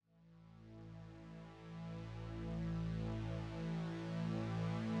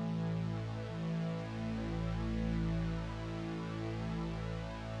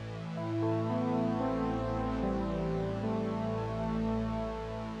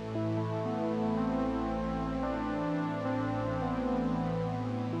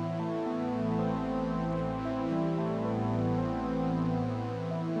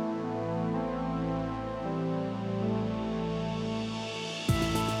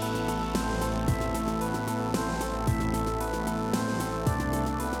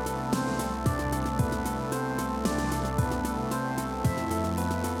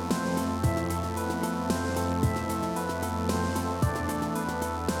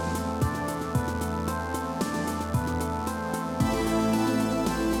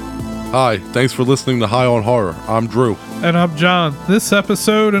Hi, thanks for listening to High on Horror. I'm Drew. And I'm John. This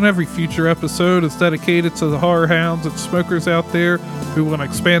episode and every future episode is dedicated to the horror hounds and smokers out there who want to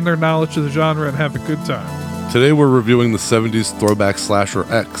expand their knowledge of the genre and have a good time. Today we're reviewing the 70s throwback slasher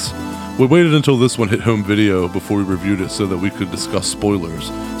X. We waited until this one hit home video before we reviewed it so that we could discuss spoilers.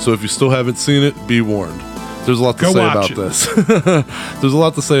 So if you still haven't seen it, be warned. There's a lot to say about this. There's a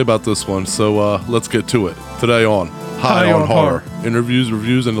lot to say about this one, so let's get to it. Today on High on Horror. Interviews,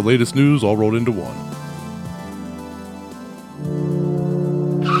 reviews, and the latest news all rolled into one.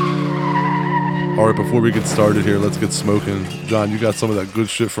 Alright, before we get started here, let's get smoking. John, you got some of that good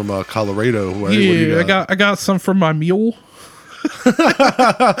shit from Colorado, right? Yeah, I got some from my mule.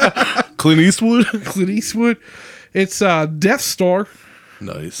 Clint Eastwood? Clint Eastwood. It's Death Star.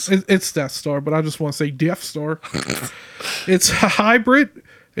 Nice. It's Death Star, but I just want to say Death Star. It's a hybrid.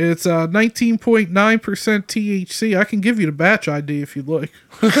 It's 19.9% THC. I can give you the batch ID if you'd like.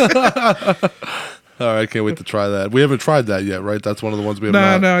 All right, can't wait to try that. We haven't tried that yet, right? That's one of the ones we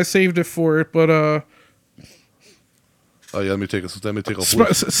have. No, I saved it for it, but oh yeah, let me take a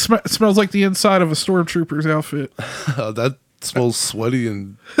smells like the inside of a stormtrooper's outfit. That smells sweaty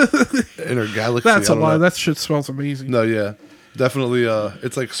and inner galaxy. That's a lie. That shit smells amazing. No, yeah, definitely.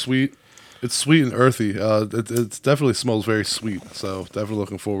 It's like sweet. It's sweet and earthy. It definitely smells very sweet. So definitely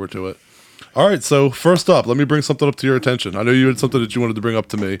looking forward to it. All right, so first up, let me bring something up to your attention. I know you had something that you wanted to bring up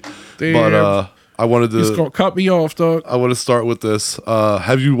to me, but I wanted to. He's gonna cut me off, dog. I want to start with this.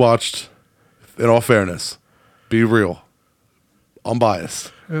 Have you watched? In all fairness, be real,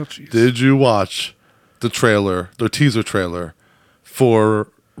 unbiased. Oh, jeez. Did you watch the teaser trailer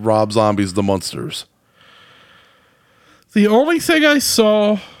for Rob Zombie's The Munsters? The only thing I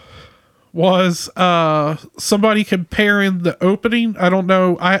saw was somebody comparing the opening. I don't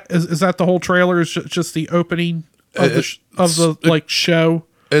know. Is that the whole trailer? Is just the opening of the show?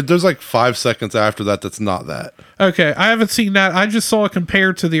 There's like 5 seconds after that. That's not that. Okay, I haven't seen that. I just saw it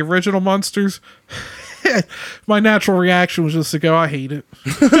compared to the original Munsters. My natural reaction was just to go, I hate it.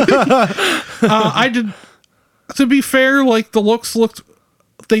 I did. To be fair, like the looks looked.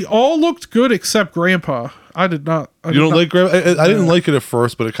 They all looked good except Grandpa. I did not. You don't like Grandpa? I didn't like it at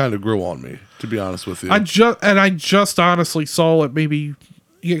first, but it kind of grew on me, to be honest with you. I just honestly saw it maybe.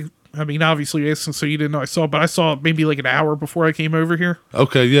 I mean, obviously, so you didn't know I saw it, but I saw it maybe like an hour before I came over here.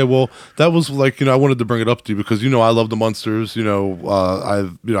 Okay, yeah, well, that was like, I wanted to bring it up to you because, I love the Munsters. I grew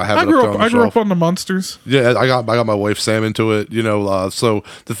up on the Munsters. Yeah, I got my wife Sam into it. So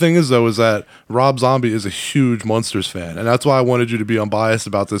the thing is though, is that Rob Zombie is a huge Munsters fan, and that's why I wanted you to be unbiased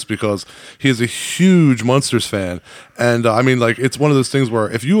about this because he is a huge Munsters fan, and I mean, like, it's one of those things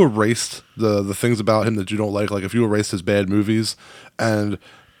where if you erased the things about him that you don't like if you erased his bad movies and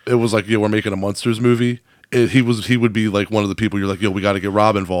it was like, we're making a Munsters movie, he would be like one of the people you're like, we got to get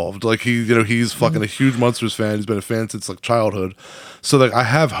Rob involved. Like he's fucking a huge Munsters fan. He's been a fan since like childhood. So like I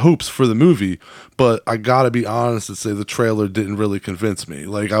have hopes for the movie, but I gotta be honest and say the trailer didn't really convince me.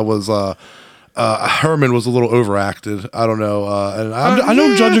 Like I was Herman was a little overacted. I don't know. And I know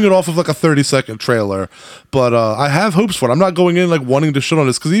I'm judging it off of like a 30-second trailer, but I have hopes for it. I'm not going in like wanting to shit on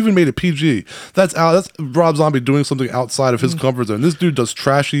this because he even made it PG. That's Rob Zombie doing something outside of his comfort zone. This dude does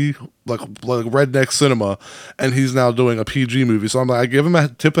trashy like redneck cinema, and he's now doing a PG movie. So I'm like, I give him a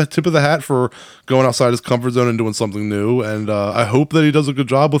tip of the hat for going outside his comfort zone and doing something new. And I hope that he does a good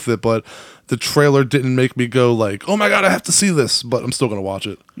job with it. But the trailer didn't make me go like, oh my God, I have to see this, but I'm still going to watch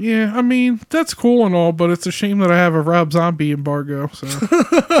it. Yeah, I mean, that's cool and all, but it's a shame that I have a Rob Zombie embargo. So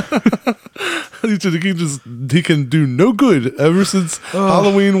he can do no good ever since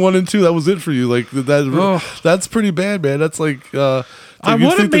Halloween 1 and 2. That was it for you. Like that's pretty bad, man. That's like, I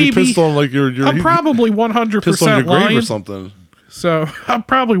want to maybe pissed on like I'm probably 100% lying or something. So I'm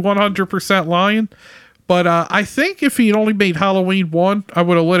probably 100% lying. But I think if he had only made Halloween 1, I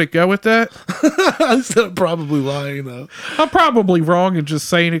would have let it go with that. Instead of probably lying, though. I'm probably wrong in just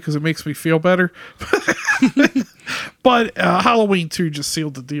saying it because it makes me feel better. But Halloween 2 just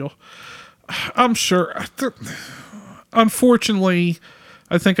sealed the deal. I'm sure. Unfortunately,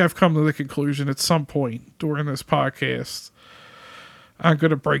 I think I've come to the conclusion at some point during this podcast I'm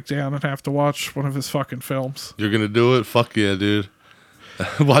going to break down and have to watch one of his fucking films. You're going to do it? Fuck yeah, dude.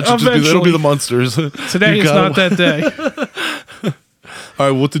 Watch it. It'll be the Munsters. Today is not that day.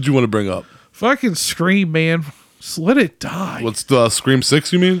 All right, what did you want to bring up? Fucking Scream, man. Just let it die. What's the Scream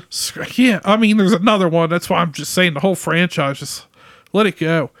 6, you mean? Yeah, I mean, there's another one. That's why I'm just saying the whole franchise, just let it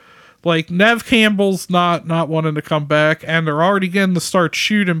go. Like, Nev Campbell's not wanting to come back, and they're already getting to start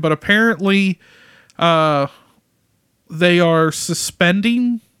shooting, but apparently they are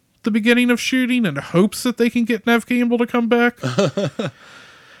suspending the beginning of shooting in hopes that they can get Nev Campbell to come back.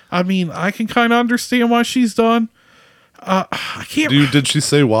 I mean, I can kind of understand why she's done. I can't. Did she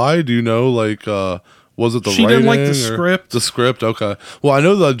say why? Do you know? Like, was it the She writing? didn't like the or- script. The script. Okay. Well, I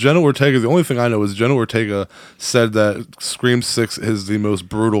know that Jenna Ortega. The only thing I know is Jenna Ortega said that Scream 6 is the most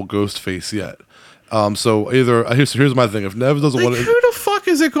brutal ghost face yet. So either here's my thing. If Nev doesn't Like, want to, who the fuck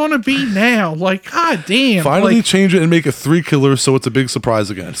is it going to be now? Like, god damn. finally like, change it and make it 3 killers, so it's a big surprise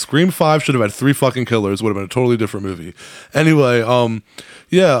again. Scream 5 should have had 3 fucking killers. Would have been a totally different movie. Anyway,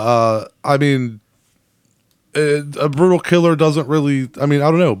 yeah. I mean, a brutal killer doesn't really. I mean,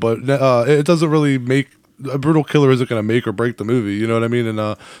 I don't know, but it doesn't really make. A brutal killer isn't going to make or break the movie. You know what I mean?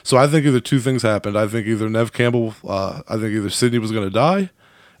 And so I think either two things happened. I think either Nev Campbell. I think either Sydney was going to die,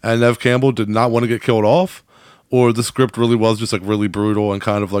 and Nev Campbell did not want to get killed off, or the script really was just like really brutal and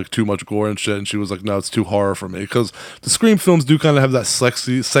kind of like too much gore and shit, and she was like, no, it's too horror for me. Because the Scream films do kind of have that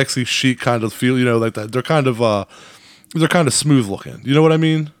sexy chic kind of feel, you know, like that. They're kind of smooth looking. You know what I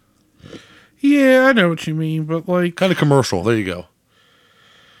mean? yeah, I know what you mean, but like, Kind of commercial. There you go.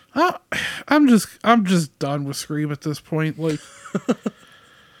 I'm just done with Scream at this point. Like,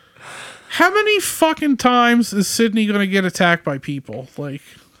 how many fucking times is Sydney going to get attacked by people?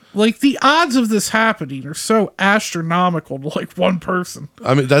 Like the odds of this happening are so astronomical to like one person.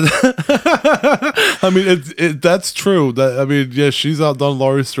 I mean that. I mean that's true. That I mean, yeah, she's outdone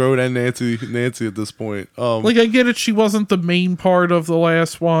Laurie Strode and Nancy at this point. Like, I get it, she wasn't the main part of the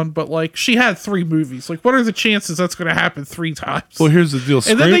last one, but like, she had 3 movies. Like, what are the chances that's going to happen 3 times? Well, here's the deal.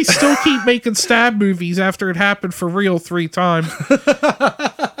 And then they still keep making stab movies after it happened for real 3 times.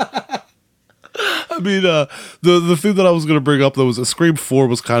 I mean, the thing that I was going to bring up though was that Scream 4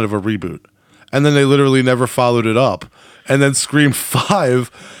 was kind of a reboot, and then they literally never followed it up, and then Scream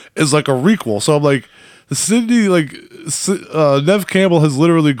 5 is like a requel. So I'm like, Sydney, like Nev Campbell has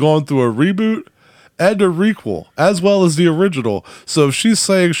literally gone through a reboot and a requel as well as the original. So if she's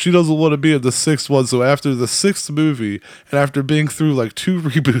saying she doesn't want to be in the 6th one, so after the 6th movie and after being through like 2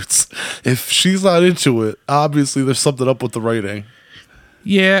 reboots, if she's not into it, obviously there's something up with the writing.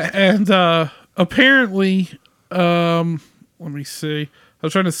 Yeah, and apparently, let me see. I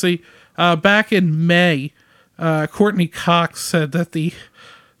was trying to see. Back in May, Courtney Cox said that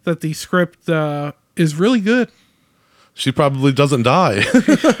the script is really good. She probably doesn't die.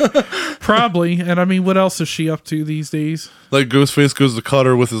 Probably, and I mean, what else is she up to these days? Like Ghostface goes to cut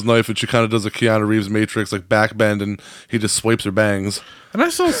her with his knife, and she kind of does a Keanu Reeves Matrix like back bend, and he just swipes her bangs. And I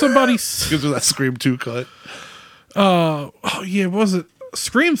saw somebody Gives her that Scream 2 cut. oh yeah, was it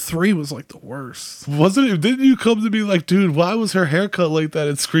Scream 3 was like the worst. Wasn't it? Didn't you come to me like, dude, why was her haircut like that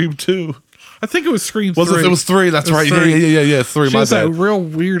in Scream 2? I think it was Scream 3. Was it? It was 3. That's right. 3. Yeah. 3. She My has that bad. real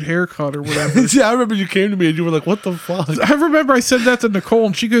weird haircut or whatever. Yeah, I remember you came to me and you were like, "What the fuck?" I remember I said that to Nicole,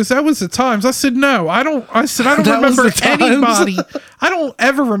 and she goes, "That was the times." I said, "No, I don't." I said, "I don't That was remember the times. anybody. I don't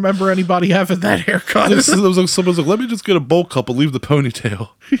ever remember anybody having that haircut." It was like someone was like, "Let me just get a bowl cut and leave the ponytail."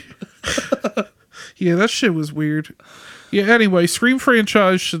 Yeah, that shit was weird. Yeah. Anyway, Scream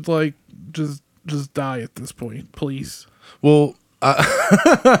franchise should like just die at this point, please. Well, all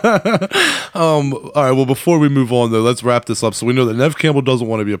right. Well, before we move on, though, let's wrap this up. So we know that Nev Campbell doesn't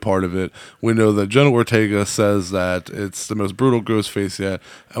want to be a part of it. We know that Jenna Ortega says that it's the most brutal ghost face yet,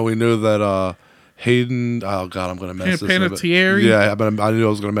 and we know that Hayden. Oh God, I'm gonna mess this up. Panettiere? Yeah, but I knew I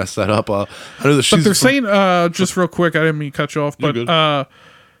was gonna mess that up. I know that she's. But they're saying, just real quick, I didn't mean to cut you off, You're but good.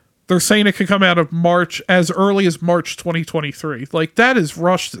 they're saying it could come out of March, as early as March 2023. Like, that is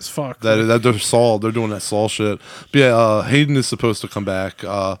rushed as fuck. that they're Saul. They're doing that Saul shit. But yeah, Hayden is supposed to come back.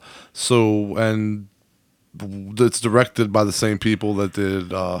 So and it's directed by the same people that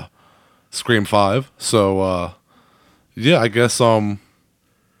did Scream 5. So yeah, I guess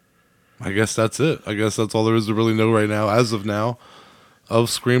that's it. I guess that's all there is to really know right now, as of now, of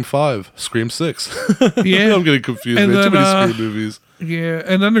Scream 5. Scream 6. Yeah. I'm getting confused, And man. Too then, many Scream movies. Yeah,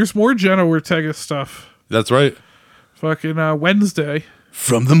 and then there's more Jenna Ortega stuff. That's right. Fucking Wednesday.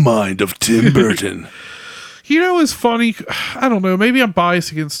 From the mind of Tim Burton. You know, it's funny. I don't know. Maybe I'm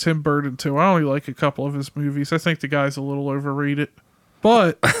biased against Tim Burton, too. I only like a couple of his movies. I think the guy's a little overrated.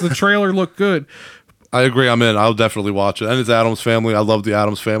 But the trailer looked good. I agree. I'm in. I'll definitely watch it. And it's Addams Family. I love the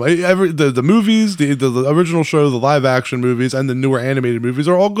Addams Family. The movies, the original show, the live action movies, and the newer animated movies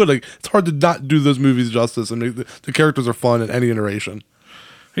are all good. Like, it's hard to not do those movies justice, and the characters are fun in any iteration.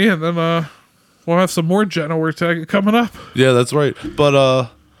 Yeah, and then we'll have some more Jenna Ortega coming up. Yeah, that's right. But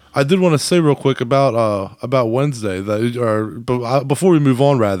I did want to say real quick about Wednesday before we move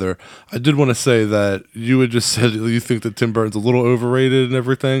on, rather, I did want to say that you had just said you think that Tim Burton's a little overrated and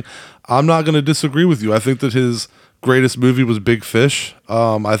everything. I'm not going to disagree with you. I think that his greatest movie was Big Fish.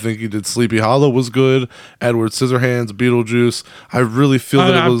 I think he did Sleepy Hollow was good. Edward Scissorhands, Beetlejuice. I really feel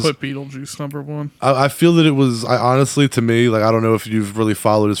that it was. I put Beetlejuice number one. I feel that it was. I honestly, to me, like I don't know if you've really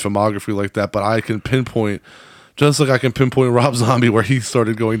followed his filmography like that, but I can pinpoint. Just like I can pinpoint Rob Zombie where he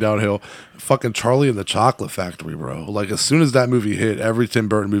started going downhill. Fucking Charlie and the Chocolate Factory, bro. Like, as soon as that movie hit, every Tim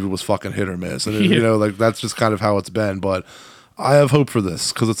Burton movie was fucking hit or miss. And, you know, like, that's just kind of how it's been. But I have hope for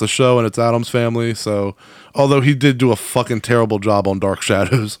this because it's a show and it's Addams Family. So, although he did do a fucking terrible job on Dark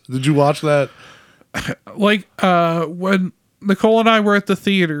Shadows. Did you watch that? Like, when Nicole and I were at the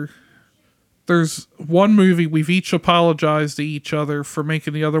theater, there's one movie we've each apologized to each other for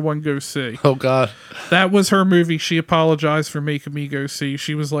making the other one go see. Oh, God. That was her movie. She apologized for making me go see.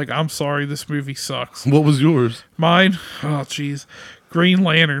 She was like, I'm sorry, this movie sucks. What was yours? Mine? Oh, jeez. Green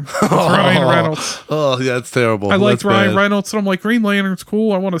Lantern with Ryan Reynolds. Oh, yeah, it's terrible. I liked That's Ryan bad. Reynolds, and I'm like, Green Lantern's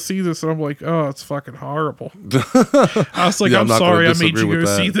cool. I want to see this. And I'm like, oh, it's fucking horrible. I was like, Yeah, I'm not gonna sorry I made disagree you with go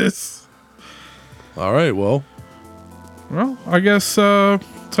that. see this. All right, well. Well, I guess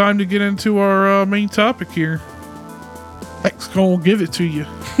time to get into our main topic here. X gonna give it to you.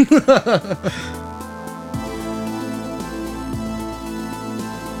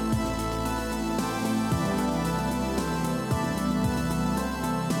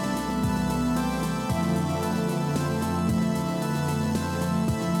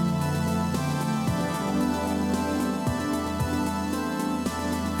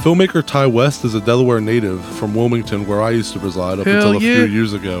 Filmmaker Ty West is a Delaware native from Wilmington, where I used to reside up Hell until a few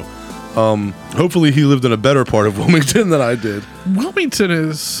years ago. Hopefully he lived in a better part of Wilmington than I did. Wilmington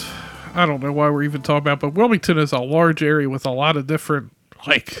is, I don't know why we're even talking about, but Wilmington is a large area with a lot of different,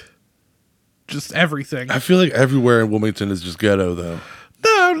 like, just everything. I feel like everywhere in Wilmington is just ghetto, though.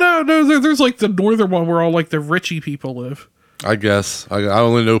 No. There's like the northern one where all like the richy people live. I guess. I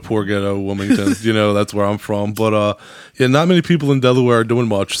only know poor ghetto Wilmington. You know, that's where I'm from. But, yeah, not many people in Delaware are doing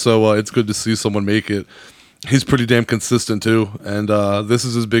much, so it's good to see someone make it. He's pretty damn consistent, too, and this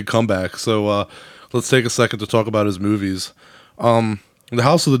is his big comeback. So let's take a second to talk about his movies. The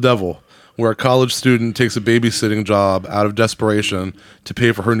House of the Devil, where a college student takes a babysitting job out of desperation to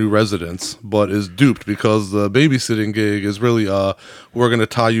pay for her new residence, but is duped because the babysitting gig is really, we're going to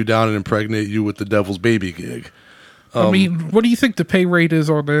tie you down and impregnate you with the devil's baby gig. I mean, what do you think the pay rate is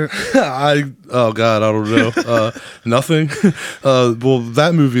on that? Oh God, I don't know. Nothing. Well,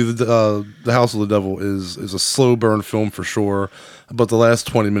 that movie, the House of the Devil, is a slow burn film for sure. But the last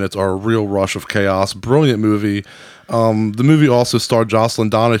 20 minutes are a real rush of chaos. Brilliant movie. The movie also starred Jocelyn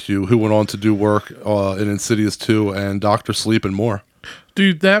Donahue, who went on to do work in Insidious 2 and Doctor Sleep and more.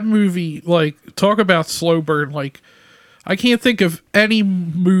 Dude, that movie, like, talk about slow burn. Like, I can't think of any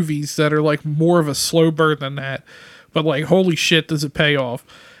movies that are like more of a slow burn than that. But, like, holy shit, does it pay off.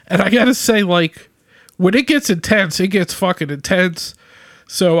 And I gotta say, like, when it gets intense, it gets fucking intense.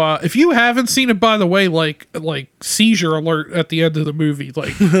 So, if you haven't seen it, by the way, like seizure alert at the end of the movie.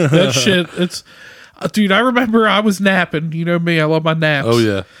 Like, that shit, it's... dude, I remember I was napping. You know me, I love my naps. Oh,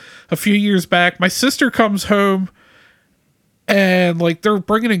 yeah. A few years back, my sister comes home, and, like, they're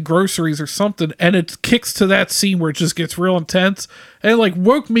bringing in groceries or something, and it kicks to that scene where it just gets real intense, and it, like,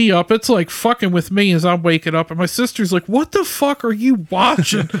 woke me up. It's, like, fucking with me as I'm waking up, and my sister's like, what the fuck are you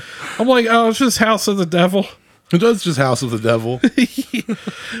watching? I'm like, oh, it's just House of the Devil. That's just House of the Devil.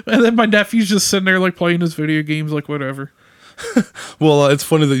 And then my nephew's just sitting there, like, playing his video games, like, whatever. Well, it's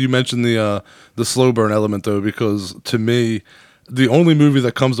funny that you mentioned the slow burn element, though, because to me, the only movie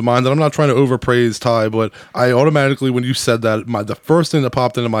that comes to mind, and I'm not trying to overpraise Ty, but I automatically, when you said that, the first thing that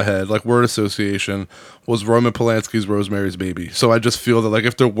popped into my head, like word association, was Roman Polanski's Rosemary's Baby. So I just feel that, like,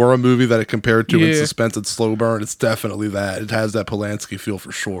 if there were a movie that it compared to in suspense and slow burn, it's definitely that. It has that Polanski feel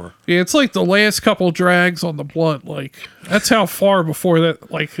for sure. Yeah, it's like the last couple drags on the blunt. Like, that's how far before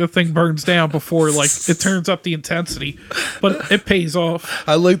that, like, the thing burns down before, like, it turns up the intensity. But it pays off.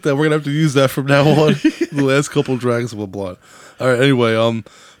 I like that. We're going to have to use that from now on. The last couple drags of a blunt. All right, anyway,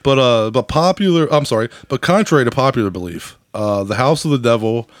 but contrary to popular belief, The House of the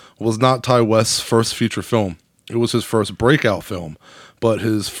Devil was not Ty West's first feature film. It was his first breakout film, but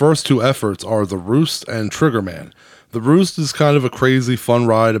his first two efforts are The Roost and Triggerman. The Roost is kind of a crazy, fun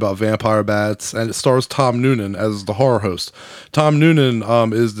ride about vampire bats, and it stars Tom Noonan as the horror host. Tom Noonan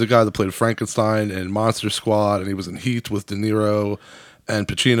is the guy that played Frankenstein in Monster Squad, and he was in Heat with De Niro and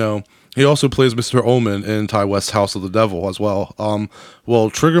Pacino. He also plays Mr. Ullman in Ty West's House of the Devil as well. Well,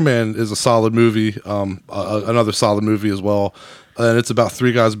 Triggerman is a solid movie, another solid movie as well. And it's about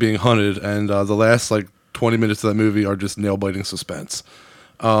three guys being hunted, and the last, like, 20 minutes of that movie are just nail-biting suspense.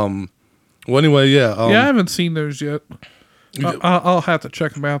 Well, anyway, yeah. I haven't seen those yet. I'll have to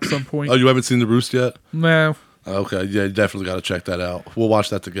check them out at some point. Oh, you haven't seen The Roost yet? No. Okay, yeah, you definitely got to check that out. We'll watch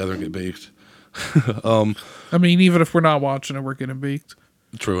that together and get baked. I mean, even if we're not watching it, we're getting baked.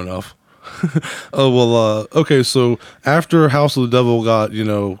 True enough. Oh well. Okay, so after House of the Devil got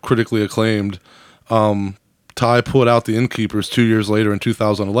critically acclaimed, Ty put out The Innkeepers 2 years later in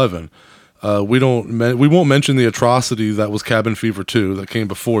 2011. We won't mention the atrocity that was Cabin Fever 2 that came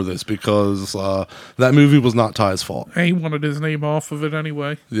before this because that movie was not Ty's fault. He wanted his name off of it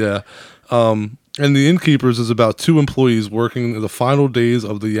anyway. Yeah. And The Innkeepers is about two employees working the final days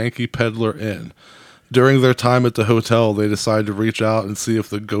of the Yankee Peddler Inn. During their time at the hotel, they decide to reach out and see if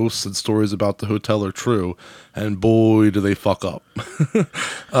the ghosts and stories about the hotel are true. And boy, do they fuck up.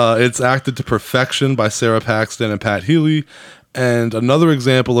 It's acted to perfection by Sarah Paxton and Pat Healy. And another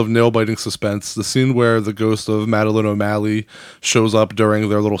example of nail-biting suspense, the scene where the ghost of Madeline O'Malley shows up during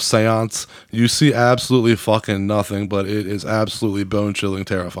their little seance. You see absolutely fucking nothing, but it is absolutely bone-chilling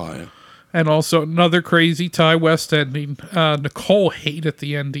terrifying. And also another crazy Ty West ending. Nicole hated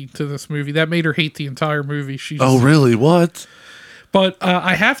the ending to this movie. That made her hate the entire movie. Oh, really? What? But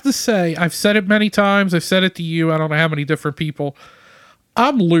I have to say, I've said it many times. I've said it to you. I don't know how many different people.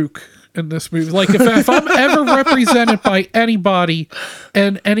 I'm Luke in this movie. Like, if I'm ever represented by anybody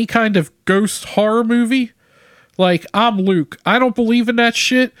in any kind of ghost horror movie, like, I'm Luke. I don't believe in that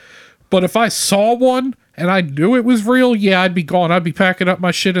shit. But if I saw one and I knew it was real, yeah, I'd be gone. I'd be packing up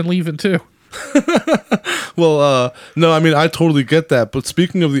my shit and leaving too. Well, no, I mean, I totally get that. But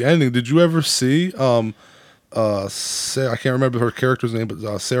speaking of the ending, did you ever see, Sarah, I can't remember her character's name,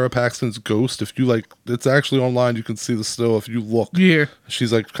 but Sarah Paxton's ghost? If you it's actually online. You can see the still if you look. Yeah.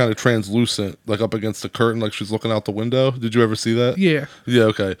 She's like kind of translucent, like up against the curtain, like she's looking out the window. Did you ever see that? Yeah. Yeah.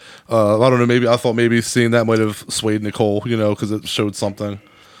 Okay. I don't know. I thought maybe seeing that might have swayed Nicole, because it showed something.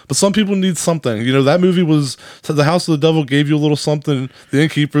 But some people need something. That movie was, The House of the Devil gave you a little something. The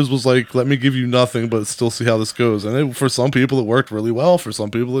Innkeepers was like, let me give you nothing, but still see how this goes. And for some people, it worked really well. For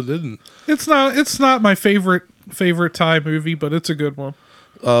some people, it didn't. It's not my favorite Ty movie, but it's a good one.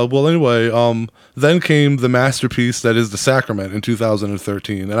 Well, anyway, then came the masterpiece that is The Sacrament in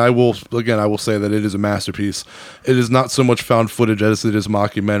 2013. And I will say that it is a masterpiece. It is not so much found footage as it is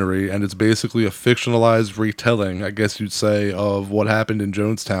mockumentary, and it's basically a fictionalized retelling, I guess you'd say, of what happened in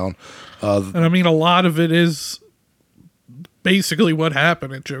Jonestown. And I mean, a lot of it is basically what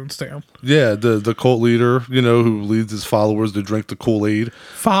happened at Jonestown. Yeah, the cult leader, who leads his followers to drink the Kool-Aid.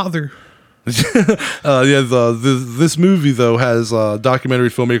 Father. This movie though has documentary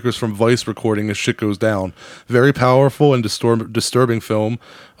filmmakers from Vice recording as shit goes down. Very powerful and disturbing film.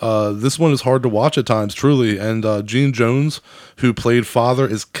 This one is hard to watch at times, truly. And Gene Jones, who played Father,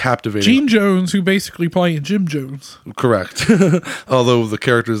 is captivating. Gene Jones, who basically playing Jim Jones. Correct. Although the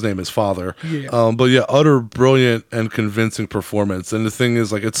character's name is Father. Yeah. But yeah, utter brilliant and convincing performance. And the thing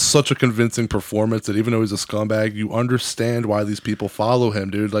is, it's such a convincing performance that even though he's a scumbag, you understand why these people follow him,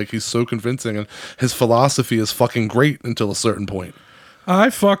 dude. He's so convincing, and his philosophy is fucking great until a certain point. I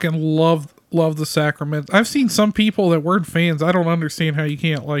fucking love The Sacrament. I've seen some people that weren't fans. I don't understand how you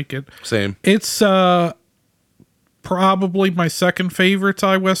can't like it. Same. It's probably my second favorite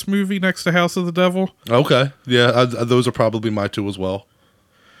Ty West movie next to House of the Devil. Okay. Yeah, those are probably my two as well.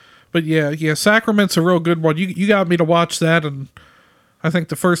 But yeah, Sacrament's a real good one. You got me to watch that, and I think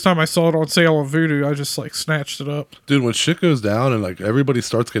the first time I saw it on sale on Vudu, I just snatched it up. Dude, when shit goes down and everybody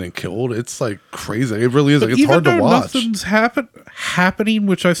starts getting killed, it's crazy. It really is. But It's hard to watch. Nothing's happening,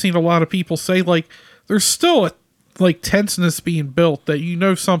 which I've seen a lot of people say. There's still a tenseness being built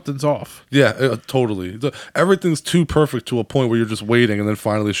that something's off. Yeah, totally. Everything's too perfect to a point where you're just waiting, and then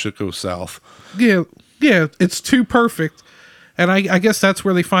finally shit goes south. Yeah, it's too perfect, and I guess that's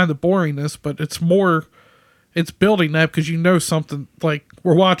where they find the boringness. But it's building that because something,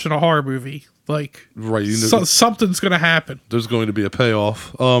 we're watching a horror movie. Right, something's gonna happen. There's going to be a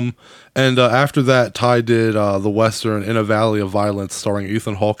payoff. And after that, Ty did the Western In a Valley of Violence, starring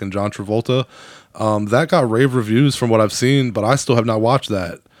Ethan Hawke and John Travolta. That got rave reviews from what I've seen, but I still have not watched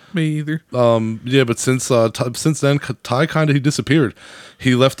that. Me either. Yeah, but since then, Ty he disappeared.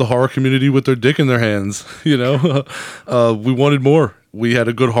 He left the horror community with their dick in their hands. We wanted more. We had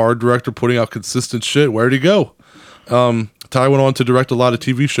a good horror director putting out consistent shit. Where'd he go? Ty went on to direct a lot of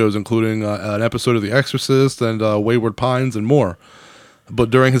TV shows, including an episode of The Exorcist and Wayward Pines and more. But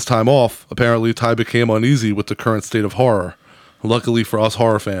during his time off, apparently Ty became uneasy with the current state of horror. Luckily for us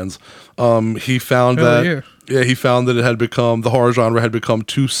horror fans, he found that the horror genre had become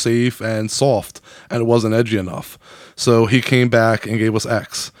too safe and soft, and it wasn't edgy enough. So he came back and gave us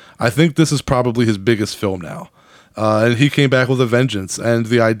X. I think this is probably his biggest film now. And he came back with a vengeance, and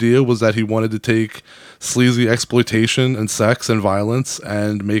the idea was that he wanted to take sleazy exploitation and sex and violence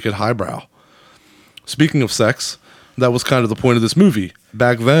and make it highbrow. speaking of sex, that was kind of the point of this movie.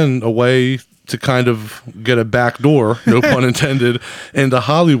 Back then, a way to kind of get a back door, no pun intended, into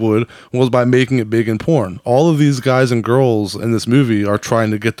Hollywood was by making it big in porn. All of these guys and girls in this movie are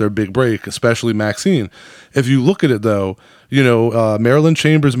trying to get their big break, especially Maxine. If you look at it, though, Marilyn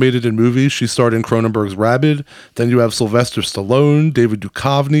Chambers made it in movies. She starred in Cronenberg's Rabid. Then you have Sylvester Stallone, David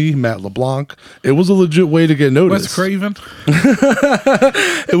Duchovny, Matt LeBlanc. It was a legit way to get noticed. Wes Craven.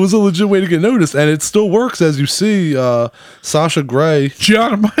 It was a legit way to get noticed, and it still works, as you see. Sasha Grey.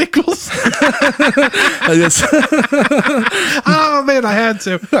 Gianna Michaels. Yes. Oh, man, I had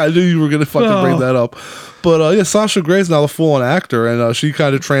to. I knew you were going to fucking bring that up. But yeah, Sasha Grey's now a full-on actor, and she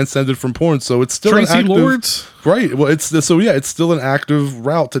kind of transcended from porn, so it's still Tracy an active, Lords. Right. Well, it's still an active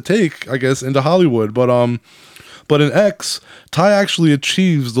route to take, I guess, into Hollywood. But in X, Ty actually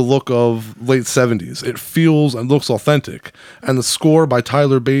achieves the look of late 70s. It feels and looks authentic, and the score by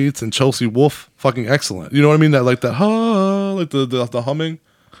Tyler Bates and Chelsea Wolfe, fucking excellent. You know what I mean? That like the humming.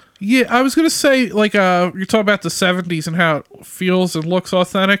 Yeah, I was gonna say, like, you're talking about the 70s and how it feels and looks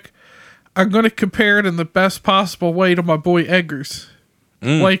authentic. I'm gonna compare it in the best possible way to my boy Eggers.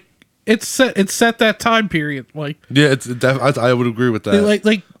 Like, it's set that time period. Like, yeah, I would agree with that.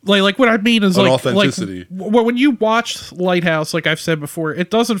 Like what I mean is authenticity. When you watch Lighthouse, like I've said before,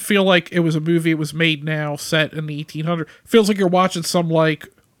 it doesn't feel like it was a movie. It was made now, set in the 1800s. It feels like you're watching some like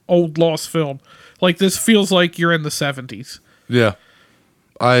old lost film. Like, this feels like you're in the 70s. Yeah,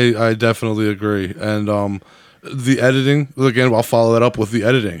 I definitely agree. And the editing, again, I'll follow that up with the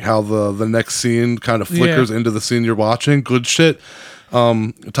editing. How the next scene kind of flickers into the scene you're watching. Good shit.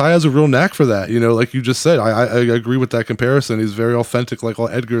 Ty has a real knack for that. Like you just said, I agree with that comparison. He's very authentic, like all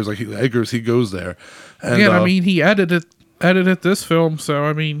Edgar's. He goes there. And, yeah, I mean, he edited this film, so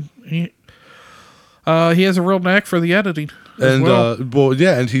I mean, he has a real knack for the editing. And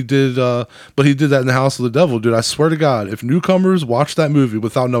and he did, but he did that in the House of the Devil, dude. I swear to God, if newcomers watch that movie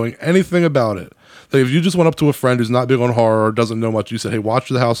without knowing anything about it, like if you just went up to a friend who's not big on horror or doesn't know much, you said, "Hey, watch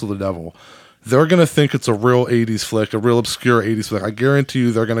the House of the Devil," they're gonna think it's a real '80s flick, a real obscure '80s flick. I guarantee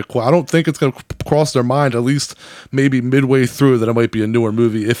you, they're gonna. I don't think it's gonna cross their mind, at least maybe midway through, that it might be a newer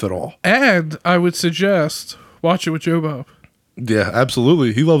movie, if at all. And I would suggest watch it with Joe Bob. Yeah,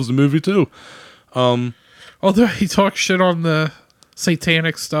 absolutely. He loves the movie too. Although he talks shit on the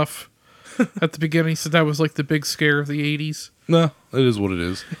satanic stuff at the beginning, he said that was like the big scare of the 80s. No, it is what it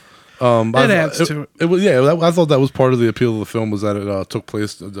is. It adds to it. It was, yeah, I thought that was part of the appeal of the film, was that it took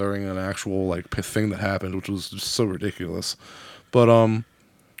place during an actual like thing that happened, which was just so ridiculous. But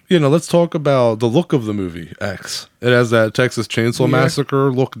let's talk about the look of the movie X. It has that Texas Chainsaw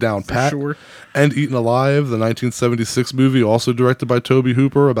Massacre look down pat. Sure. And Eaten Alive, the 1976 movie, also directed by Tobe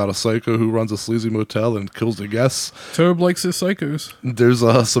Hooper, about a psycho who runs a sleazy motel and kills the guests. Tobe likes his psychos. There's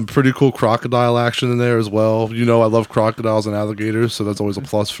some pretty cool crocodile action in there as well. I love crocodiles and alligators, so that's always a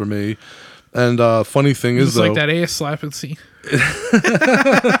plus for me. And funny thing is, though, like that ass slapping scene.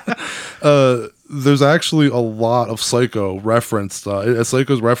 There's actually a lot of Psycho referenced.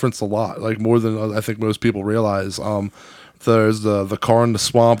 Psycho's referenced a lot, like more than I think most people realize. There's the car in the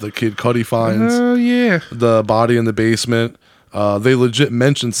swamp that Kid Cudi finds. Oh, yeah. The body in the basement. They legit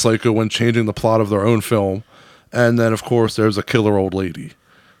mentioned Psycho when changing the plot of their own film. And then, of course, there's a killer old lady.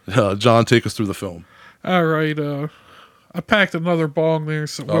 John, take us through the film. All right. I packed another bong there,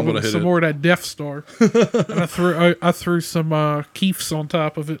 some more of that Death Star. And I threw some Keefs on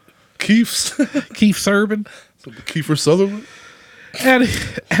top of it. Keefs? Keefs Urban. Kiefer Sutherland?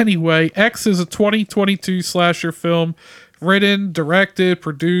 Anyway, X is a 2022 slasher film written, directed,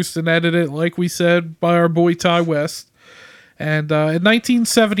 produced, and edited, like we said, by our boy Ty West. And in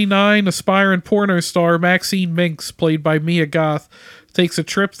 1979, aspiring porno star Maxine Minks, played by Mia Goth, takes a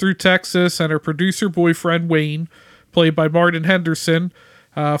trip through Texas, and her producer boyfriend Wayne, played by Martin Henderson,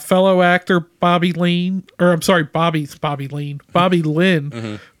 fellow actor Bobby Lynn,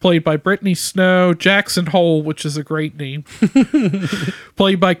 played by Brittany Snow, Jackson Hole, which is a great name,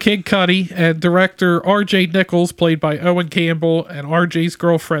 played by Kid Cudi, and director R.J. Nichols, played by Owen Campbell, and R.J.'s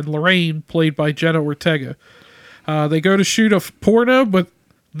girlfriend Lorraine, played by Jenna Ortega. They go to shoot a porno, but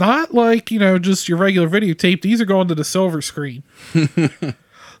not like, just your regular videotape. These are going to the silver screen.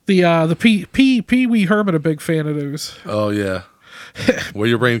 The Pee Wee Herman, a big fan of those. Oh, yeah. Wear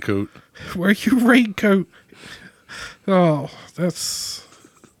your raincoat. Wear your raincoat. Oh, that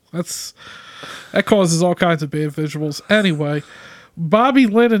causes all kinds of bad visuals. Anyway, Bobby,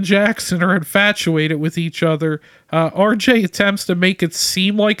 Lynn, and Jackson are infatuated with each other. RJ attempts to make it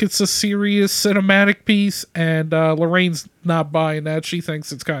seem like it's a serious cinematic piece, and Lorraine's not buying that. She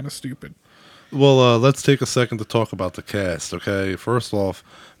thinks it's kind of stupid. Well, let's take a second to talk about the cast, okay? First off,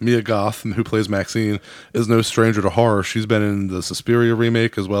 Mia Goth, who plays Maxine, is no stranger to horror. She's been in the Suspiria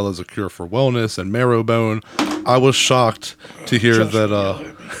remake as well as A Cure for Wellness and Marrowbone. I was shocked to hear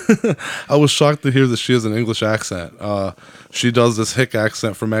that. I was shocked to hear that she has an English accent. She does this hick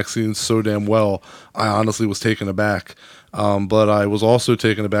accent for Maxine so damn well. I honestly was taken aback. But I was also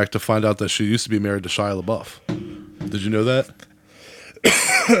taken aback to find out that she used to be married to Shia LaBeouf. Did you know that?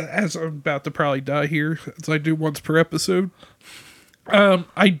 As I'm about to probably die here, as I do once per episode.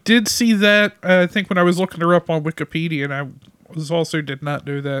 I did see that, I think when I was looking her up on Wikipedia, and I was also did not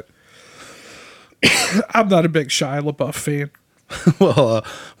know that. I'm not a big Shia LaBeouf fan.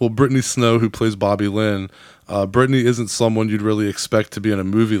 well, Brittany Snow, who plays Bobby Lynn, Brittany isn't someone you'd really expect to be in a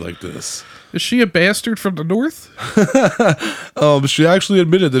movie like this. Is she a bastard from the north? She actually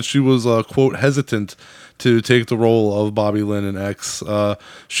admitted that she was, quote, hesitant to take the role of Bobby Lynn in X.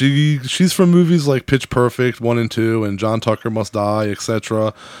 She's from movies like Pitch Perfect 1 and 2 and John Tucker Must Die,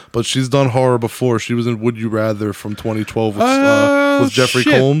 etc. But she's done horror before. She was in Would You Rather from 2012 with Jeffrey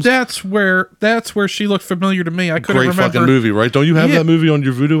Combs. That's where she looked familiar to me. I couldn't remember. Great fucking movie, right? Don't you have that movie on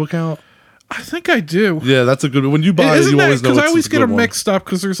your Vudu account? I think I do. Yeah, that's a good one. When you buy it, you always know it's a good one. Because I always get them mixed up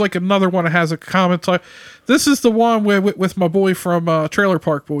because there's like another one that has a comment type. This is the one with my boy from Trailer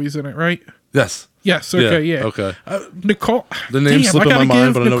Park Boys in it, right? Yes. Yes. Okay. Yeah. Okay. Nicole. The name slipped in my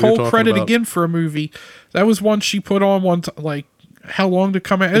mind, but I know what you're Nicole talking credit about. again for a movie. That was one she put on one like how long to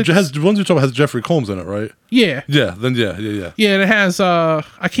come out. It has the ones you're talking about has Jeffrey Combs in it, right? Yeah. Yeah. Then yeah. Yeah, and it has I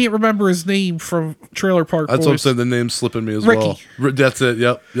can't remember his name from Trailer Park Boys. That's what I'm saying. The name's slipping me as Ricky. well. That's it.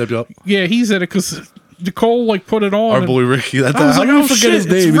 Yep. Yeah, he's in it because Nicole like put it on. Our boy Ricky. That's I was how like, do I oh, forget shit, his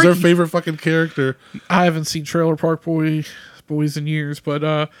it's name? He's our Ricky. favorite fucking character. I haven't seen Trailer Park Boys in years, but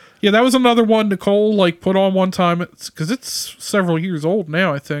yeah, that was another one Nicole like put on one time because it's several years old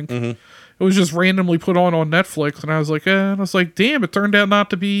now. I think it was just randomly put on Netflix, and I was like, damn, it turned out not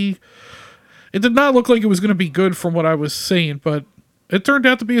to be. It did not look like it was going to be good from what I was seeing, but it turned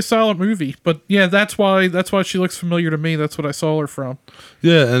out to be a solid movie. But yeah, that's why she looks familiar to me. That's what I saw her from.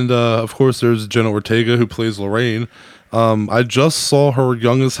 Yeah, and of course there's Jenna Ortega who plays Lorraine. I just saw her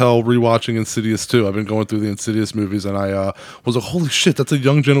young as hell rewatching Insidious 2. I've been going through the Insidious movies, and I was like, holy shit, that's a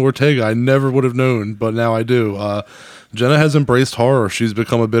young Jenna Ortega. I never would have known, but now I do. Jenna has embraced horror. She's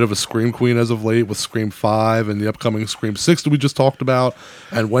become a bit of a Scream queen as of late with Scream 5 and the upcoming Scream 6 that we just talked about,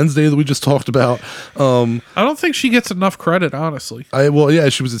 and Wednesday that we just talked about. I don't think she gets enough credit, honestly. Yeah,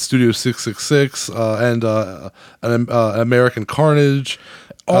 she was at Studio 666 and American Carnage.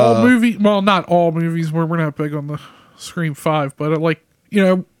 Not all movies where we're not big on the Scream 5, but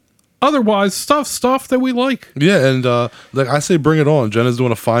otherwise stuff that we like. Yeah, and like I say, bring it on. Jenna's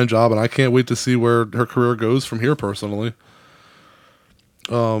doing a fine job, and I can't wait to see where her career goes from here. Personally,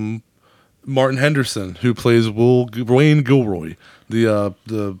 Martin Henderson, who plays Wayne Gilroy,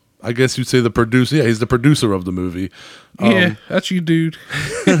 the I guess you'd say the producer. Yeah, he's the producer of the movie. Yeah, that's you, dude.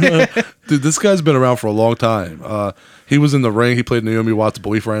 Dude, this guy's been around for a long time. He was in The Ring. He played Naomi Watts'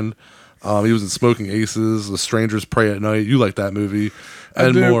 boyfriend. He was in Smoking Aces, The Strangers Pray at Night. You like that movie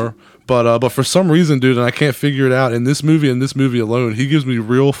and more. But for some reason, dude, and I can't figure it out, in this movie alone, he gives me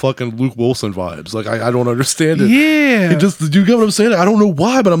real fucking Luke Wilson vibes. Like, I don't understand it. Yeah. Do you get what I'm saying? I don't know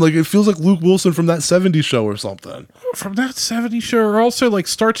why, but I'm like, it feels like Luke Wilson from that 70s show or something. From that 70s show, or also like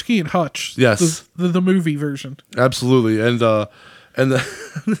Starsky and Hutch. Yes. The movie version. Absolutely. And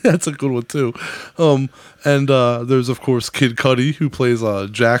that's a good one too. There's of course Kid Cudi, who plays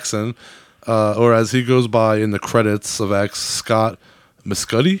Jackson, or as he goes by in the credits of X, Scott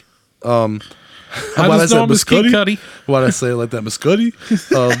Muscudi. I just know him as Kid Cudi. Why'd I say it like that, Muscudi?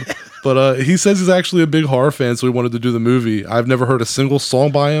 But he says he's actually a big horror fan, so he wanted to do the movie. I've never heard a single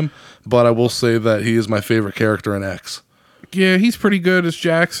song by him, but I will say that he is my favorite character in X. Yeah, he's pretty good as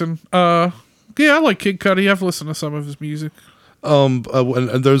Jackson. Yeah, I like Kid Cudi. I've listened to some of his music. And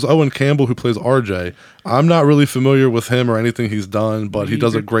there's Owen Campbell, who plays RJ. I'm not really familiar with him or anything he's done, but he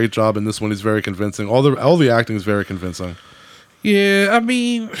does a great job in this one. He's very convincing. All the acting is very convincing. Yeah, I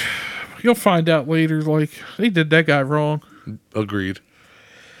mean, you'll find out later. Like, they did that guy wrong. Agreed.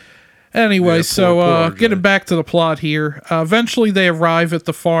 Anyway, Yeah, poor getting back to the plot here. Eventually, they arrive at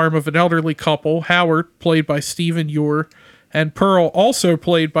the farm of an elderly couple, Howard, played by Stephen Ure, and Pearl, also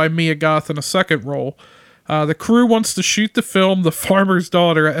played by Mia Goth in a second role. The crew wants to shoot the film The Farmer's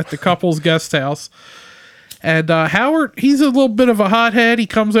Daughter at the couple's guest house. And Howard, he's a little bit of a hothead. He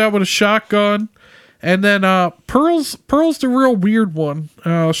comes out with a shotgun. And then Pearl's the real weird one.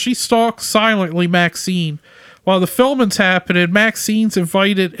 She stalks silently Maxine. While the filming's happening, Maxine's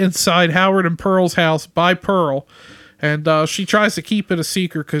invited inside Howard and Pearl's house by Pearl. And she tries to keep it a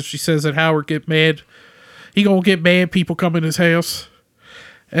secret because she says that Howard get mad. He gonna get mad. People come in his house.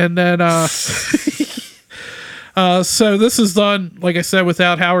 And then, so this is done, like I said,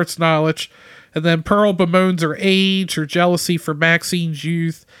 without Howard's knowledge. And then Pearl bemoans her age, her jealousy for Maxine's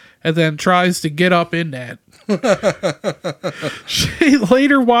youth, and then tries to get up in that. She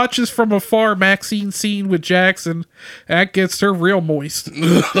later watches from afar Maxine's scene with Jackson. That gets her real moist.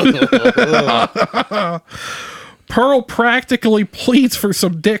 Pearl practically pleads for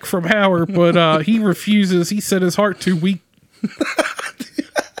some dick from Howard, but he refuses. He said his heart too weak.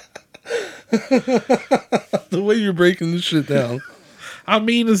 The way you're breaking this shit down. I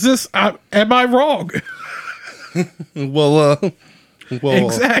mean, am I wrong? Well,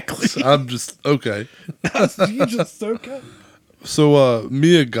 exactly. I'm just okay. You just okay. So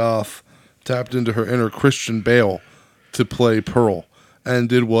Mia Goth tapped into her inner Christian Bale to play Pearl and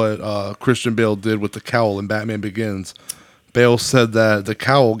did what Christian Bale did with the cowl in Batman Begins. Bale said that the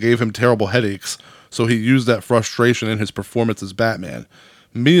cowl gave him terrible headaches, so he used that frustration in his performance as Batman.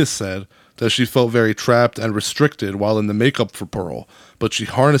 Mia said that she felt very trapped and restricted while in the makeup for Pearl, but she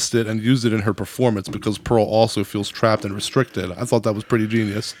harnessed it and used it in her performance because Pearl also feels trapped and restricted. I thought that was pretty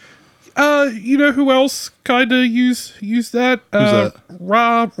genius. You know who else kind of used that? Who's that?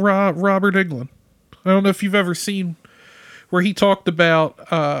 Robert Englund. I don't know if you've ever seen where he talked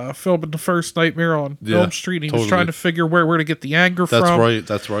about filming the first Nightmare on Elm Street. He was trying to figure where to get the anger from.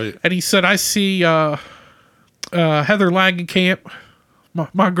 That's right. And he said, I see Heather Langenkamp,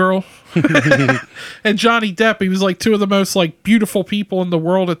 my girl, and Johnny Depp. He was like two of the most like beautiful people in the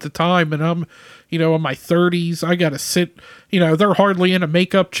world at the time, and I'm, in my 30s. I gotta sit, they're hardly in a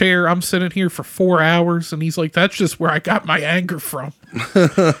makeup chair. I'm sitting here for 4 hours, and he's like, that's just where I got my anger from.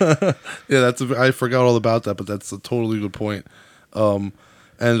 Yeah, I forgot all about that, but that's a totally good point.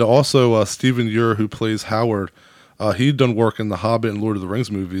 And also Stephen Ure, who plays Howard. He'd done work in the Hobbit and Lord of the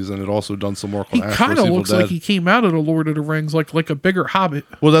Rings movies, and had also done some work on He kind of looks like he came out of the Lord of the Rings, like a bigger Hobbit.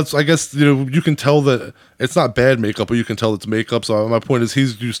 Well, that's, I guess, you can tell that it's not bad makeup, but you can tell it's makeup. So my point is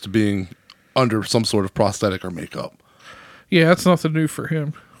he's used to being under some sort of prosthetic or makeup. Yeah, that's nothing new for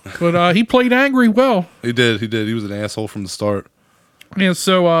him. But he played angry well. He did. He was an asshole from the start. And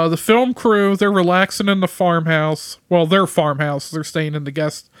so the film crew, they're relaxing in the farmhouse. Well, their farmhouse. They're staying in the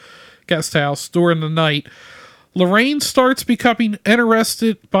guest house during the night. Lorraine starts becoming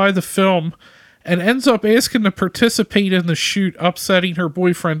interested by the film and ends up asking to participate in the shoot, upsetting her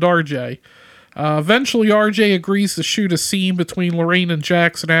boyfriend RJ. Eventually, RJ agrees to shoot a scene between Lorraine and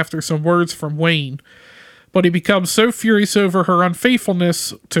Jackson after some words from Wayne, but he becomes so furious over her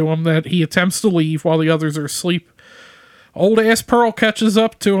unfaithfulness to him that he attempts to leave while the others are asleep. Old ass Pearl catches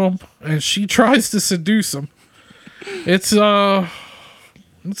up to him, and she tries to seduce him. It's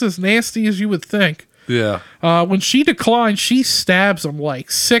as nasty as you would think. Yeah. When she declines, she stabs him like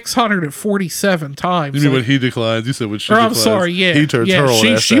 647 times. You mean when he declines? You said when she declines. I'm sorry, yeah. He turns her old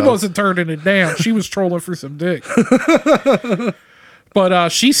ass She down. wasn't turning it down. She was trolling for some dick. But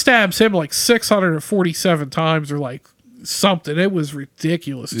she stabs him like 647 times or like something. It was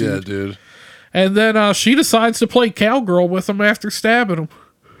ridiculous, dude. Yeah, dude. And then she decides to play cowgirl with him after stabbing him.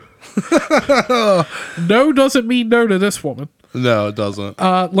 No doesn't mean no to this woman. No, it doesn't.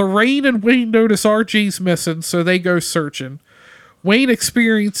 Lorraine and Wayne notice RJ's missing, so they go searching. Wayne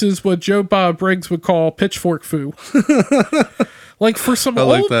experiences what Joe Bob Briggs would call pitchfork foo. Like for some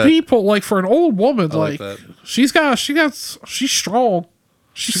old people, like for an old woman, like she's strong.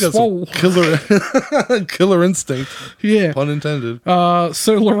 She's got swole. Killer instinct. Yeah. Pun intended.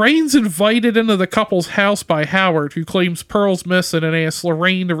 So Lorraine's invited into the couple's house by Howard, who claims Pearl's missing and asks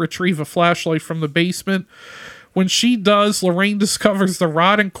Lorraine to retrieve a flashlight from the basement. When she does, Lorraine discovers the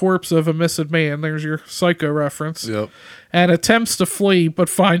rotting corpse of a missing man. There's your Psycho reference. Yep. And attempts to flee, but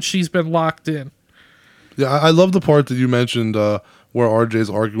finds she's been locked in. Yeah, I love the part that you mentioned where RJ's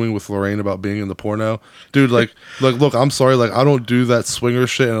arguing with Lorraine about being in the porno. Dude, like, look, I'm sorry, like, I don't do that swinger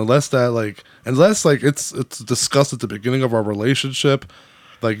shit, and unless it's discussed at the beginning of our relationship,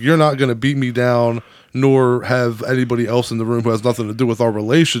 like, you're not gonna beat me down, nor have anybody else in the room who has nothing to do with our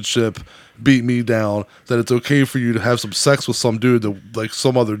relationship beat me down, that it's okay for you to have some sex with some dude, like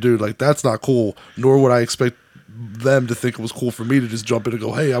some other dude. Like, that's not cool, nor would I expect them to think it was cool for me to just jump in and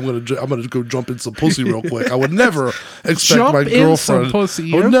go, hey, I'm gonna go jump in some pussy real quick. I would never expect my girlfriend.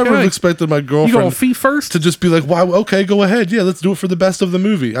 I would never have expected my girlfriend. You gonna feet first? To just be like, wow, okay, go ahead, yeah, let's do it for the best of the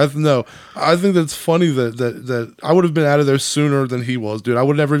movie. I think that's funny that I would have been out of there sooner than he was, dude. I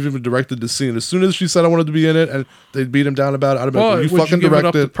would never have even directed the scene. As soon as she said I wanted to be in it and they beat him down about it, I'd have been like, you fucking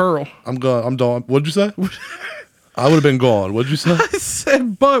directed. Pearl. I'm done. What'd you say? I would have been gone. What'd you say? I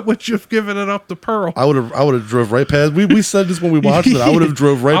said, but would you have given it up to Pearl? I would have drove right past. We said this when we watched it. I would have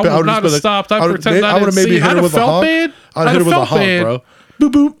drove right past. I would not have stopped. I pretend I would didn't have maybe see it. hit her with a honk. Bad. I'd hit her with a honk, bro.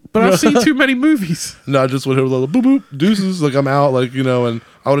 Boop boop. But I've seen too many movies. No, I just would hit her with a little boop boop deuces. Like I'm out. Like and I would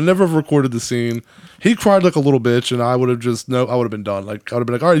have never have recorded the scene. He cried like a little bitch, and I would have I would have been done. Like I would have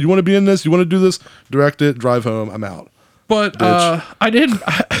been like, all right, you want to be in this? You want to do this? Direct it. Drive home. I'm out. But I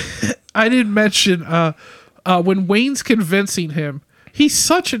didn't mention when Wayne's convincing him, he's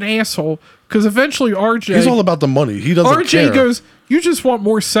such an asshole because eventually RJ. He's all about the money. He doesn't care. RJ goes, "You just want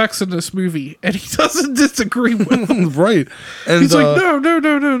more sex in this movie," and he doesn't disagree with him. Right. And he's like,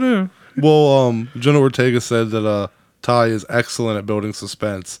 no. Well, Jenna Ortega said that Ty is excellent at building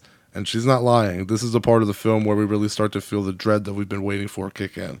suspense, and she's not lying. This is a part of the film where we really start to feel the dread that we've been waiting for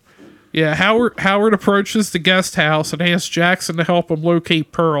kick in. Yeah, Howard approaches the guest house and asks Jackson to help him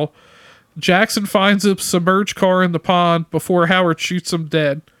locate Pearl. Jackson finds a submerged car in the pond before Howard shoots him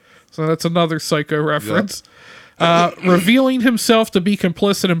dead. So that's another Psycho reference. Yep. Revealing himself to be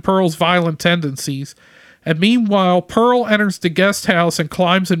complicit in Pearl's violent tendencies. And meanwhile, Pearl enters the guest house and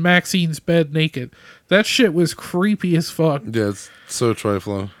climbs in Maxine's bed naked. That shit was creepy as fuck. Yeah, it's so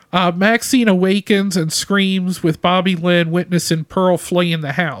trifling. Maxine awakens and screams with Bobby Lynn witnessing Pearl fleeing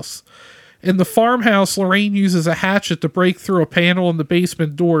the house. In the farmhouse, Lorraine uses a hatchet to break through a panel in the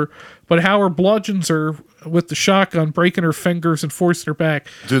basement door, but Howard bludgeons her with the shotgun, breaking her fingers and forcing her back.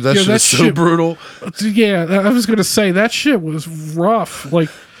 Dude, that shit is so brutal. Yeah, I was going to say, that shit was rough. Like,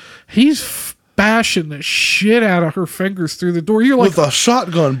 he's bashing the shit out of her fingers through the door. You're like, with a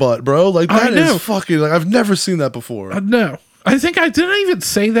shotgun butt, bro. Like, that is fucking, like, I've never seen that before. No. I think I didn't even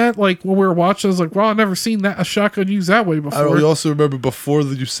say that, like, when we were watching. I was like, well, I've never seen a shotgun used that way before. I also remember before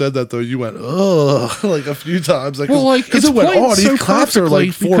that you said that, though, you went, ugh, like, a few times. Like, well, like, because it went on. So he claps her,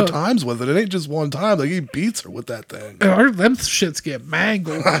 like, 4 times with it. It ain't just one time. Like, he beats her with that thing. Them shits get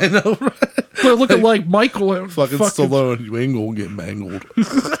mangled. I know, right? They're looking like Michael and fucking Stallone. You ain't gonna get mangled.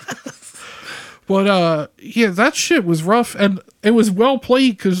 But, yeah, that shit was rough, and it was well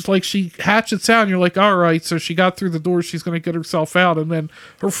played, because, like, she hatchets out, and you're like, all right, so she got through the door, she's going to get herself out, and then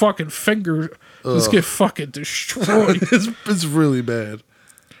her fucking finger just get fucking destroyed. It's really bad.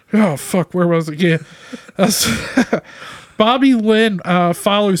 Oh, fuck, where was it? Yeah. Bobby Lynn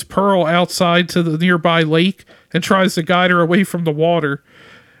follows Pearl outside to the nearby lake and tries to guide her away from the water.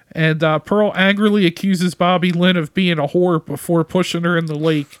 And Pearl angrily accuses Bobby Lynn of being a whore before pushing her in the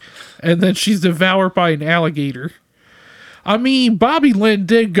lake. And then she's devoured by an alligator. I mean, Bobby Lynn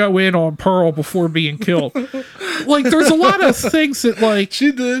did go in on Pearl before being killed. Like, there's a lot of things that, like...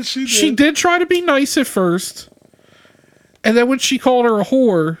 She did. She did try to be nice at first. And then when she called her a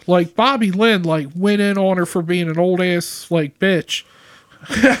whore, like, Bobby Lynn, like, went in on her for being an old-ass, like, bitch.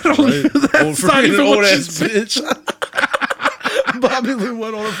 That's not even what she bitch. Bobby Lynn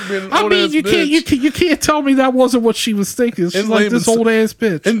went on her for being an old ass bitch. You can't tell me that wasn't what she was thinking. She's like this old ass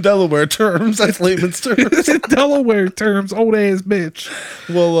bitch. In Delaware terms, that's layman's terms. In Delaware terms, old ass bitch.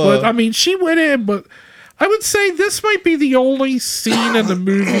 Well, but I mean, she went in. But I would say this might be the only scene in the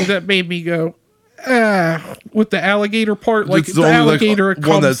movie that made me go, with the alligator part. Like it's the alligator, like,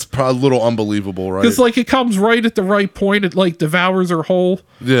 one that's probably a little unbelievable, right? Because like it comes right at the right point. It like devours her whole.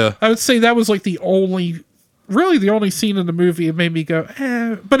 Yeah, I would say that was like the only scene in the movie it made me go,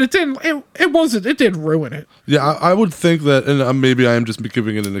 but it didn't. It didn't ruin it. Yeah, I would think that, and maybe I am just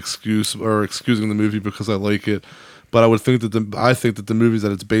giving it an excuse or excusing the movie because I like it. But I would think that the movies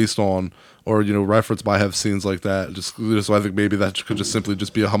that it's based on or referenced by have scenes like that. Just so I think maybe that could just simply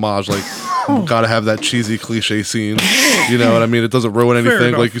just be a homage. Like, gotta have that cheesy cliche scene. You know what I mean? It doesn't ruin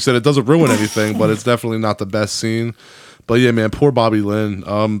anything. Like you said, it doesn't ruin anything, but it's definitely not the best scene. But yeah, man, poor Bobby Lynn.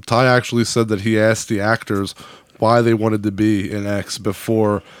 Ty actually said that he asked the actors why they wanted to be in X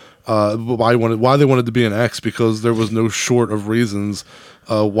before, why they wanted to be in X, because there was no short of reasons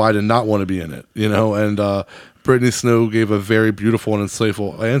why to not want to be in it, and Brittany Snow gave a very beautiful and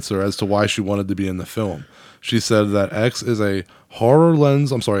insightful answer as to why she wanted to be in the film. She said that X is a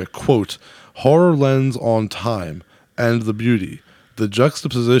quote, horror lens on time and the beauty, the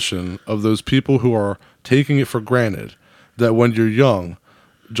juxtaposition of those people who are taking it for granted, that when you're young,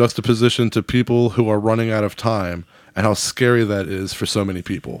 juxtaposition to people who are running out of time, and how scary that is for so many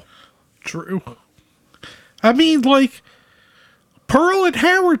people. True. I mean, like, Pearl and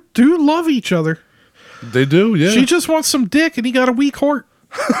Howard do love each other. They do, yeah. She just wants some dick, and he got a weak heart.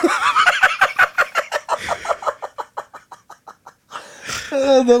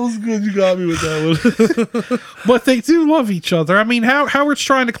 Oh, that was good. You got me with that one. But they do love each other. I mean, Howard's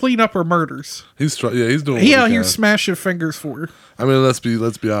trying to clean up her murders. He's he's doing. He what out he here can. smashing fingers for her. I mean, let's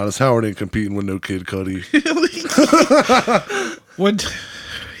be honest. Howard ain't competing with no Kid Cudi. When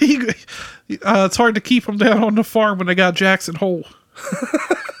it's hard to keep him down on the farm when they got Jackson Hole.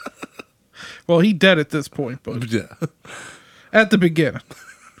 Well, he dead at this point, but Yeah. at the beginning.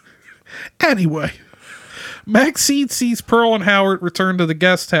 Anyway, Maxine sees Pearl and Howard return to the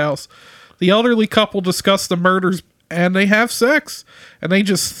guest house. The elderly couple discuss the murders and they have sex. And they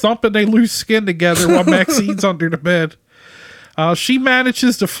just thump and they lose skin together while Maxine's under the bed. She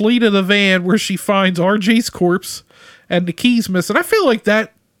manages to flee to the van where she finds RJ's corpse and the keys missing. I feel like the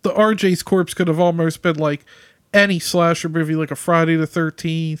RJ's corpse could have almost been like any slasher movie, like a Friday the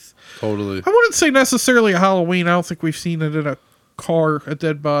 13th. Totally. I wouldn't say necessarily a Halloween. I don't think we've seen it in a car, a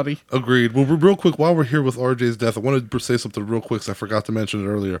dead body. Agreed. Well, real quick, while we're here with RJ's death, I wanted to say something real quick because I forgot to mention it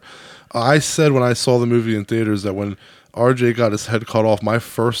earlier. I said when I saw the movie in theaters that when RJ got his head cut off, my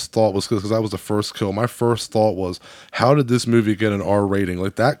first thought was, because that was the first kill, my first thought was, how did this movie get an R rating?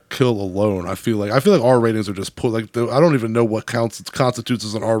 Like, that kill alone, I feel like R ratings are just put, like, I don't even know what constitutes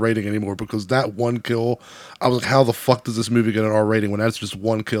as an R rating anymore, because that one kill, I was like, how the fuck does this movie get an R rating when that's just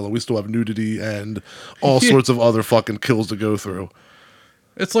one kill and we still have nudity and all sorts of other fucking kills to go through?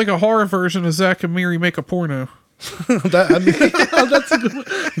 It's like a horror version of Zack and Miri make a porno. That's a good one.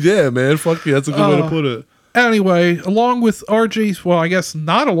 Yeah, man, fuck yeah, that's a good way to put it. Anyway, along with RJ's, well, I guess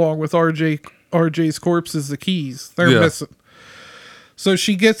not along with RJ's corpse is the keys. They're missing. So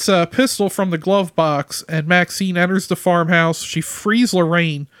she gets a pistol from the glove box, and Maxine enters the farmhouse. She frees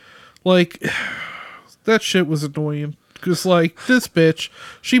Lorraine. Like, that shit was annoying. Because, like, this bitch,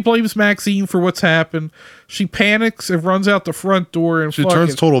 she blames Maxine for what's happened. She panics and runs out the front door. And she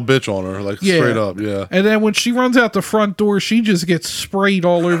turns total bitch on her, like, straight up, yeah. And then when she runs out the front door, she just gets sprayed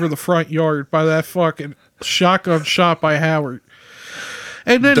all over the front yard by that fucking shotgun shot by Howard.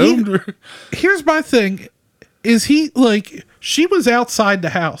 And then here's my thing, is she was outside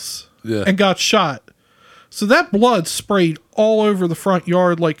the house and got shot. So that blood sprayed all over the front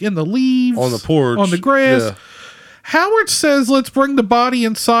yard, like in the leaves, on the porch, on the grass. Yeah. Howard says, let's bring the body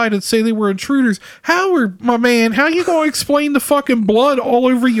inside and say they were intruders. Howard, my man, how you gonna explain the fucking blood all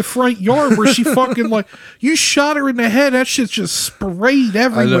over your front yard where she fucking, like, you shot her in the head, that shit's just sprayed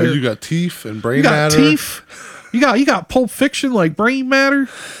everywhere. I know, you got teeth and brain matter. You got Pulp Fiction, like brain matter.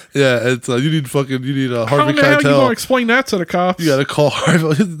 Yeah, it's you need Harvey Keitel. How the hell you gonna explain that to the cops? You gotta call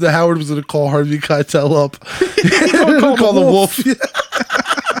Harvey. The Howard was gonna call Harvey Keitel up. He gonna call the wolf. Yeah.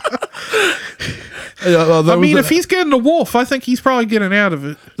 I mean, if he's getting the wolf, I think he's probably getting out of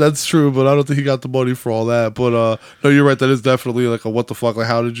it. That's true, but I don't think he got the money for all that. But no, you're right. That is definitely like a what the fuck. Like,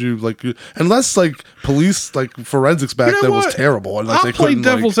 how did you unless like police like forensics back then was terrible. And, like, I'll play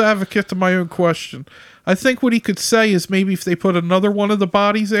devil's advocate to my own question. I think what he could say is maybe if they put another one of the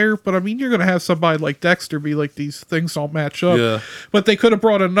bodies there, but I mean, you're going to have somebody like Dexter be like, these things don't match up. Yeah. But they could have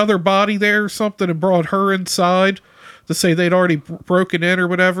brought another body there or something and brought her inside to say they'd already broken in or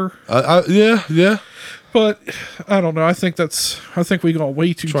whatever. Yeah. But I don't know. I think we got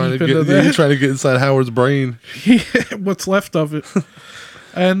way too deep into that. You're trying to get inside Howard's brain. What's left of it.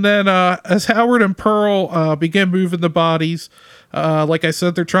 And then as Howard and Pearl begin moving the bodies, like I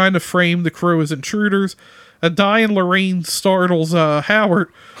said, they're trying to frame the crew as intruders. A dying Lorraine startles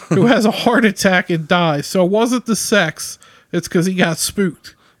Howard, who has a heart attack and dies. So it wasn't the sex. It's because he got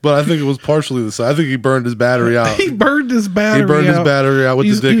spooked. But I think it was partially the side. I think he burned his battery out. He burned his battery out. His battery out with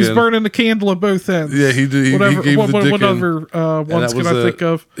the dick in. He was burning the candle at both ends. Yeah, he did. He gave the dick what other ones can I think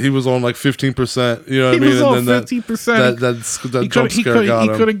of? He was on like 15%. You know what I mean? He was on 15%. That jump scare got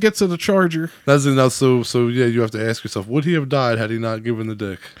him. He couldn't get to the charger. That's enough. So yeah, you have to ask yourself, would he have died had he not given the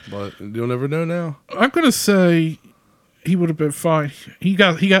dick? But you'll never know now. I'm gonna say he would have been fine. He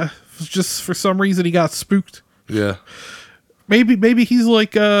got just for some reason he got spooked. Yeah. Maybe he's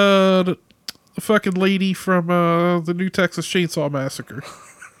like the fucking lady from the new Texas Chainsaw Massacre.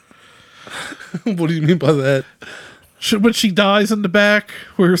 What do you mean by that? When she dies in the back,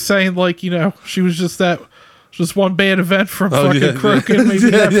 we were saying like, she was just one bad event from fucking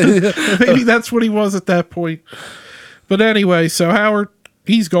Crokin. Maybe that's what he was at that point. But anyway, so Howard,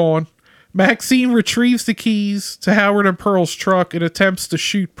 he's gone. Maxine retrieves the keys to Howard and Pearl's truck and attempts to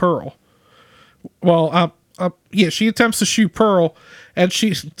shoot Pearl. Well, she attempts to shoot Pearl, and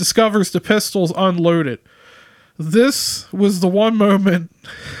she discovers the pistol's unloaded. This was the one moment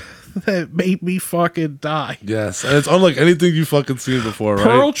that made me fucking die. Yes, and it's unlike anything you've fucking seen before, right?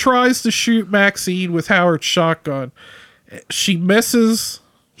 Pearl tries to shoot Maxine with Howard's shotgun. She misses.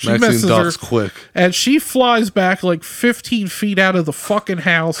 She Maxine misses her, ducks quick. and she flies back like 15 feet out of the fucking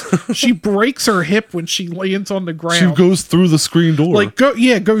house. She breaks her hip when she lands on the ground. She goes through the screen door. Like,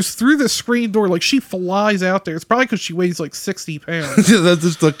 goes through the screen door. Like, she flies out there. It's probably because she weighs like 60 pounds. Yeah, that's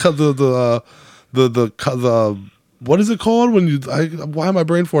just the what is it called when you? Why am I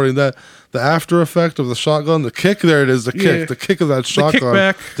brain farting that? The after effect of the shotgun, the kick. There it is. The kick. The kick of that shotgun.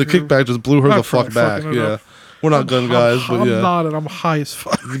 Kickback. The kickback just blew her the fuck back. Yeah, we're not gun guys, but yeah. I'm not, and I'm high as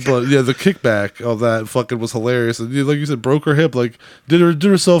fuck. But yeah, the kickback of that fucking was hilarious. And like you said, broke her hip. Like did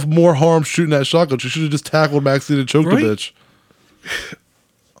herself more harm shooting that shotgun. She should have just tackled Maxine and choked the bitch.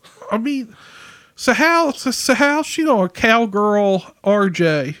 I mean, so how she gonna cowgirl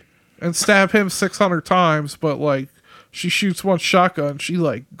RJ and stab him 600 times, but like she shoots one shotgun, she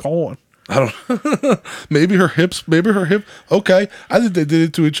like gone. I don't. Maybe her hip. Okay, I think they did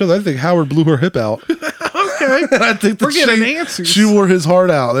it to each other. I think Howard blew her hip out. Okay, I think we're getting answers. She wore his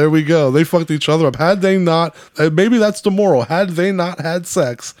heart out. There we go. They fucked each other up. Had they not, maybe that's the moral. Had they not had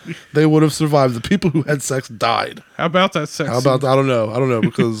sex, they would have survived. The people who had sex died. How about that sex? How about? I don't know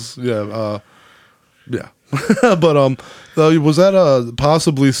because yeah. But was that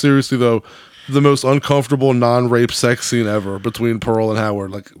possibly seriously though? The most uncomfortable non-rape sex scene ever between Pearl and Howard,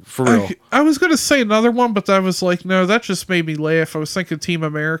 like for real. I was gonna say another one, but I was like, no, that just made me laugh. I was thinking Team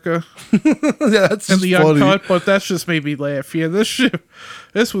America, yeah, that's and the funny. Uncut, but that's just made me laugh. Yeah,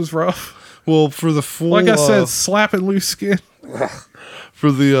 this was rough. Well, for the full, like I said, slapping loose skin.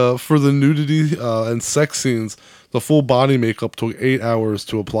 For the nudity and sex scenes, the full body makeup took 8 hours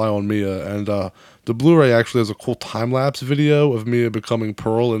to apply on Mia, and the Blu-ray actually has a cool time-lapse video of Mia becoming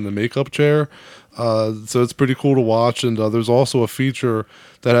Pearl in the makeup chair. So it's pretty cool to watch. And there's also a feature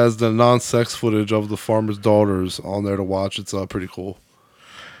that has the non-sex footage of the farmer's daughters on there to watch. It's pretty cool.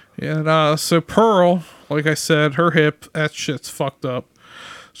 Yeah, and so Pearl, like I said, her hip, that shit's fucked up.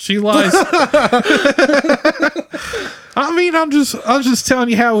 She lies. I mean, I'm just telling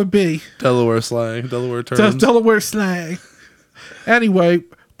you how it be. Delaware slang, Delaware terms. Delaware slang. Anyway,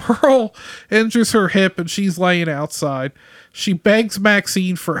 Pearl injures her hip and she's laying outside. She begs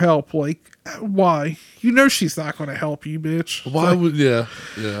Maxine for help. Like, why? You know she's not going to help you, bitch. Why would, yeah.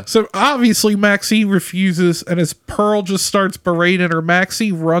 So obviously Maxine refuses, and as Pearl just starts berating her,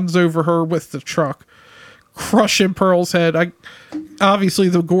 Maxine runs over her with the truck, crushing Pearl's head. Obviously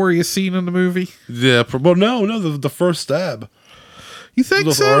the goriest scene in the movie. Yeah, but no, the first stab. You think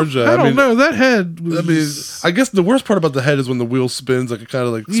With so? RJ. I don't know. That head was... I mean, I guess the worst part about the head is when the wheel spins, like it kind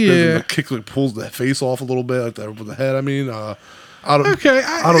of like spins and the kick like pulls the face off a little bit, like that with the head. I mean, I don't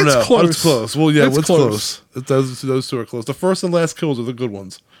know. Close. It's close. Well, yeah, it's close. Those two are close. The first and last kills are the good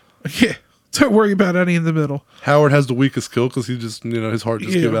ones. Yeah. Don't worry about any in the middle. Howard has the weakest kill because he just, his heart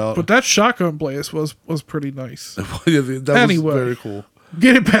just gave out. But that shotgun blast was pretty nice. Yeah, that was very cool.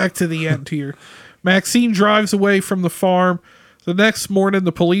 Getting back to the end here. Maxine drives away from the farm. The next morning,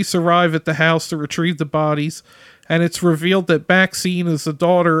 the police arrive at the house to retrieve the bodies, and it's revealed that Maxine is the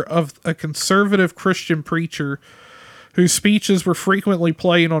daughter of a conservative Christian preacher whose speeches were frequently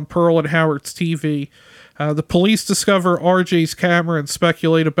playing on Pearl and Howard's TV. The police discover RJ's camera and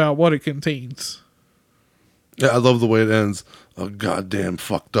speculate about what it contains. Yeah, I love the way it ends. A goddamn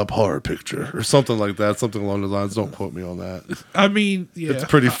fucked up horror picture or something like that. Something along the lines. Don't quote me on that. I mean, yeah. It's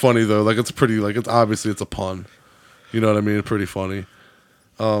pretty funny though. Like it's obviously it's a pun. You know what I mean? Pretty funny.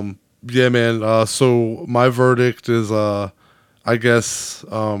 Yeah, man. So my verdict is, I guess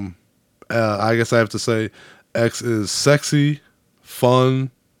I have to say, X is sexy,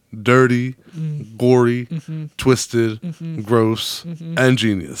 fun, dirty, gory, twisted, gross, and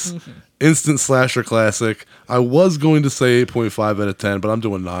genius. Instant slasher classic. I was going to say 8.5 out of 10, but I'm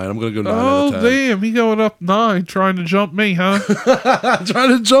doing 9. I'm going to go 9 out of 10. Oh, damn. He going up 9, trying to jump me, huh?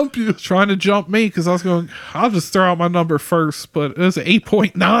 Trying to jump you. Trying to jump me, because I'll just throw out my number first, but it was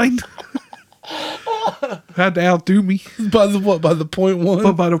 8.9. Had to outdo me. By the what? By the 0.1?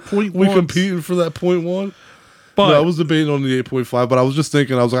 But by the 0.1. We competing for that 0.1? But no, I was debating on the 8.5, but I was just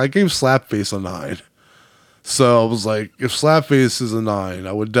thinking, I was like, I gave Slapface a 9. So I was like, if Slapface is a 9,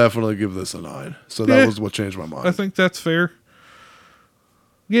 I would definitely give this a 9. So that was what changed my mind. I think that's fair.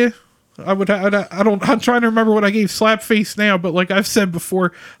 Yeah. I'm trying to remember what I gave Slapface now, but like I've said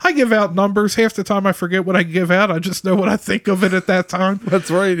before, I give out numbers. Half the time I forget what I give out. I just know what I think of it at that time.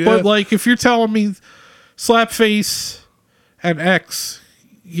 That's right, yeah. But like if you're telling me Slapface and X,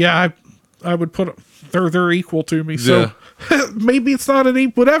 yeah, I would put they're equal to me. So maybe it's not an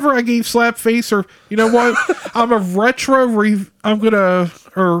 8, whatever I gave Slapface, or you know what? I'm gonna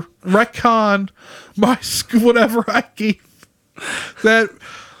retcon my whatever I gave that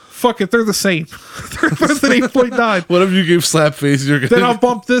fuck it, they're the same. They're both at 8.9. What if you gave Slapface your Then I'll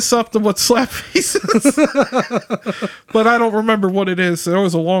bump this up to what Slapface is. But I don't remember what it is. It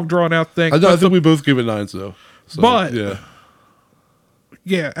was a long, drawn-out thing. I think we both gave it 9s, though. So, but, yeah.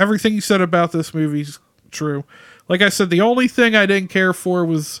 Yeah, everything you said about this movie's true. Like I said, the only thing I didn't care for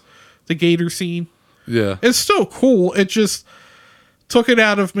was the gator scene. Yeah. It's still cool. It just took it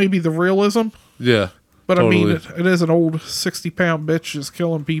out of maybe the realism. Yeah. But totally. I mean, it is an old 60-pound bitch just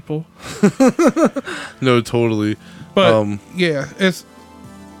killing people. No, totally. But yeah,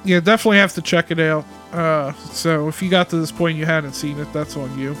 definitely have to check it out. So if you got to this point and you hadn't seen it, that's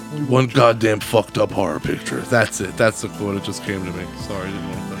on you. One goddamn fucked up horror picture. That's it. That's the quote. It just came to me. Sorry, I didn't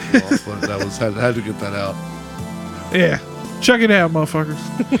want to cut you off, but that was had to get that out. Yeah, check it out, motherfuckers.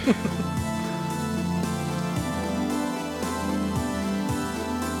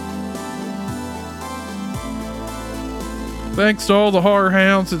 Thanks to all the horror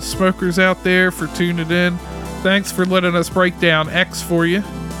hounds and smokers out there for tuning in. Thanks for letting us break down X for you.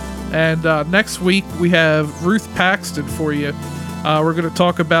 And next week, we have Ruth Paxton for you. We're going to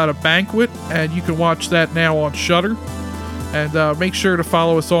talk about A Banquet, and you can watch that now on Shudder. And make sure to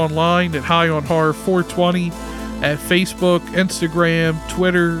follow us online at High on Horror 420 at Facebook, Instagram,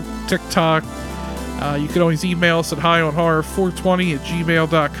 Twitter, TikTok. You can always email us at highonhorror420 at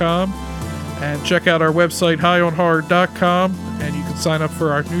gmail.com. And check out our website, highonhorror.com, and you can sign up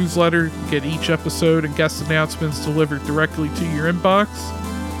for our newsletter, get each episode and guest announcements delivered directly to your inbox.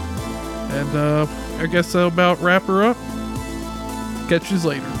 And I guess that'll about wrap her up. Catch you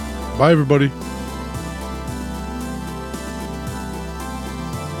later. Bye, everybody.